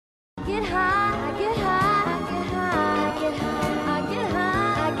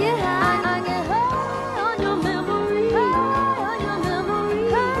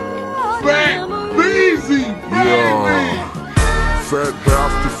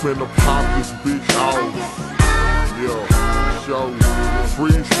finna pop this bitch off. Yeah, show.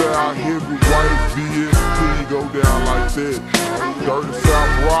 Freestyle heavy white DSR go down like that. Dirty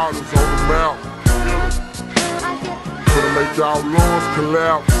South Riders on the map. Finna make y'all lungs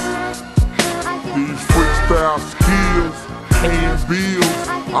collapse. These freestyle skills, paying bills,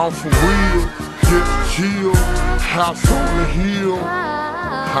 I'm for real. Just chill, house on the hill.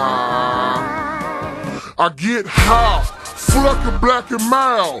 I get high, flucking black and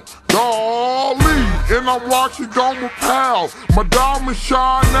mild, golly, and I'm watching Goma Pal. My diamonds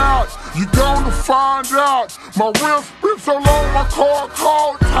shine out, you gonna find out. My wrist been so long, my car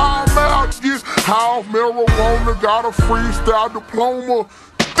called time out. Get high off marijuana, got a freestyle diploma.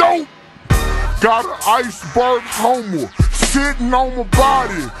 Dope, got an iceberg homer, sitting on my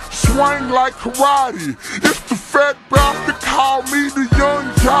body, swing like karate. It's the fat bastard, call me the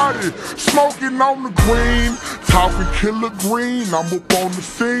young Johnny. Smoking on the green, talking killer green. I'm up on the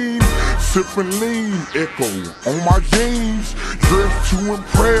scene, sipping lean, echo on my jeans. Dressed to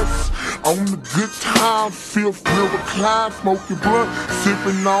impress, on the good time, fifth wheel recline, smoking blunt,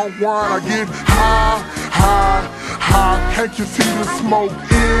 sipping on wine. I get high, high, high. Can't you see the smoke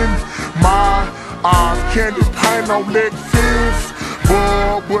in my eyes? Candy paint on Lexus,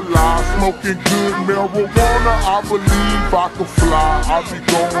 bubble lie, smoking good marijuana. I believe I can fly. I be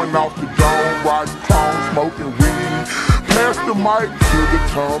going off the dome, riding clone, smoking weed. Pass the mic to the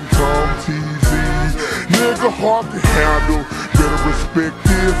tom-tom TZ. Nigga hard to handle, better respect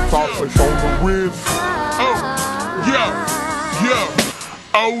this. Office on the wrist. Oh, yeah.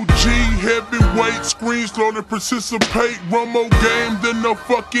 OG heavyweight, screen slow to participate. One more game than a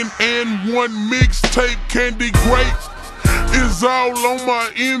fucking N1 mixtape. Candy great is all on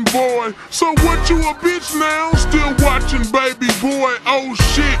my invoice. So what, you a bitch now? Still watching baby boy? Oh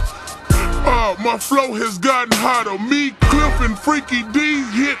shit. My flow has gotten hotter. Me, Cliff, and Freaky D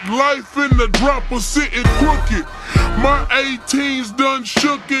hit life in the dropper sitting crooked. My 18's done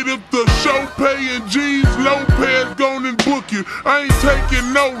shook it. If the show paying G's, Lopez gone and book it. I ain't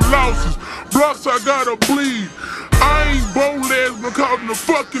taking no losses. Blocks I gotta bleed. I ain't bowlegs because of the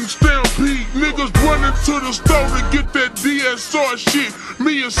fucking stampede. Niggas running to the store to get that DSR shit.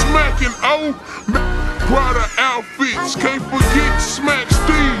 Me and smacking Prada outfits. Can't forget Smack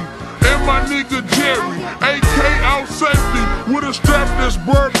Steve. And my nigga Jerry, AK out safety with a strap that's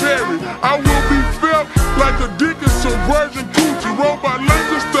Burberry. I will be felt like a Dickinson Virgin Coochie. Roll by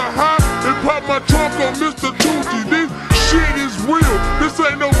Lancaster High and pop my trunk on Mr. Tucci. This shit is real, this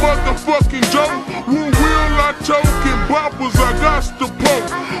ain't no motherfucking joke. When will I choke and boppers I got to poke.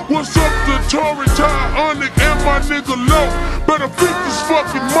 What's up to Tory, Ty, Onyx, and my nigga Low? Better fix this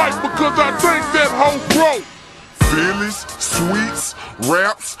fucking mic because I think that hoe broke. Phillies, sweets,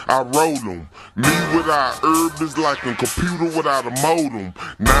 raps, I roll them. Me without herb is like a computer without a modem.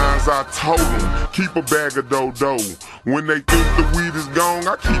 Nines, I told them, keep a bag of dodo. When they think the weed is gone,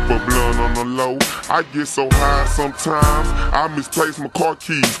 I keep a blunt on the low. I get so high sometimes, I misplace my car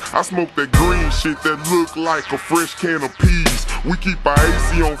keys. I smoke that green shit that look like a fresh can of peas. We keep our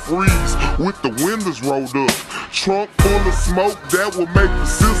AC on freeze with the windows rolled up. Trunk full of smoke that will make the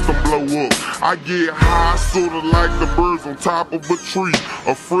system blow up. I get high sorta like the birds on top of a tree.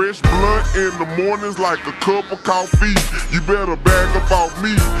 A fresh blunt in the mornings like a cup of coffee. You better back up off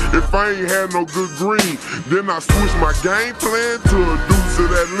me if I ain't had no good green. Then I switch my game plan to a deuce of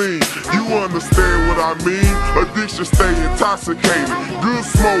that lean. You understand what I mean? Addiction stay intoxicated. Good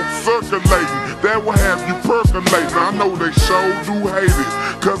smoke circulating, that will have you percolating. I know they sure do hate it,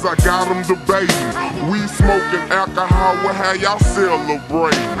 cause I got them debating. We smoking alcohol will have y'all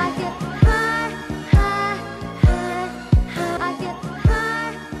celebrating.